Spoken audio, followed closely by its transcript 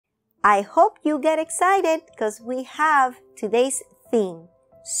I hope you get excited because we have today's theme,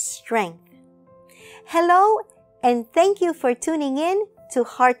 strength. Hello, and thank you for tuning in to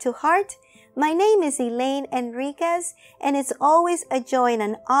Heart. My name is Elaine Enriquez, and it's always a joy and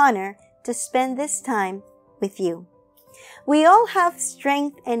an honor to spend this time with you. We all have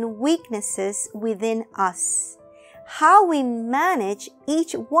strengths and weaknesses within us. How we manage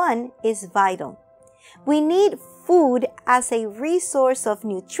each one is vital. We need food as a resource of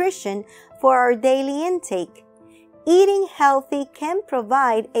nutrition for our daily intake. Eating healthy can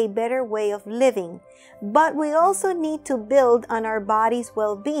provide a better way of living, but we also need to build on our body's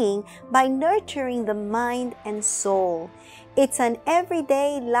well-being by nurturing the mind and soul. It's an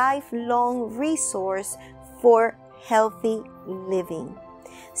everyday, lifelong resource for healthy living.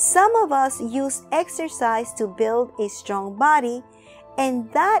 Some of us use exercise to build a strong body,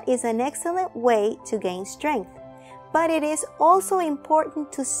 and that is an excellent way to gain strength. But it is also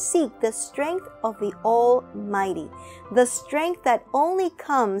important to seek the strength of the Almighty, the strength that only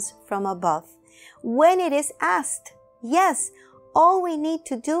comes from above. When it is asked, yes, all we need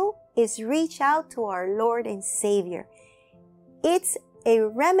to do is reach out to our Lord and Savior. It's a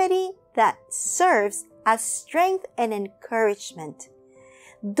remedy that serves as strength and encouragement.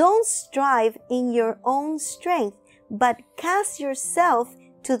 Don't strive in your own strength, but cast yourself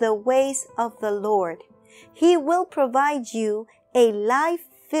to the ways of the Lord. He will provide you a life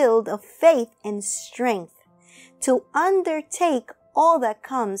filled of faith and strength to undertake all that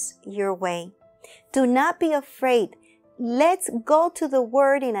comes your way. Do not be afraid. Let's go to the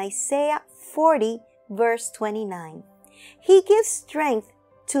word in Isaiah 40, verse 29. He gives strength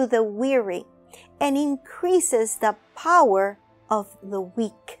to the weary and increases the power of the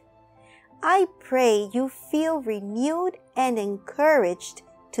weak. I pray you feel renewed and encouraged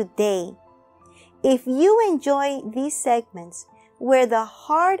today. If you enjoy these segments where the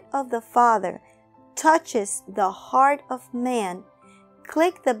heart of the Father touches the heart of man,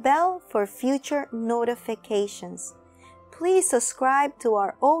 click the bell for future notifications. Please subscribe to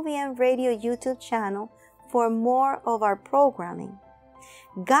our OVM Radio YouTube channel for more of our programming.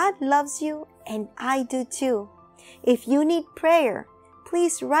 God loves you, and I do too. If you need prayer,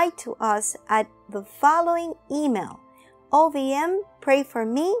 please write to us at the following email,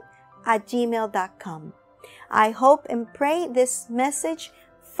 ovmprayforme@gmail.com. I hope and pray this message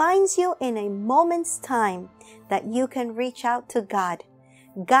finds you in a moment's time that you can reach out to God.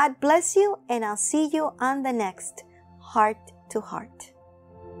 God bless you, and I'll see you on the next Heart to Heart.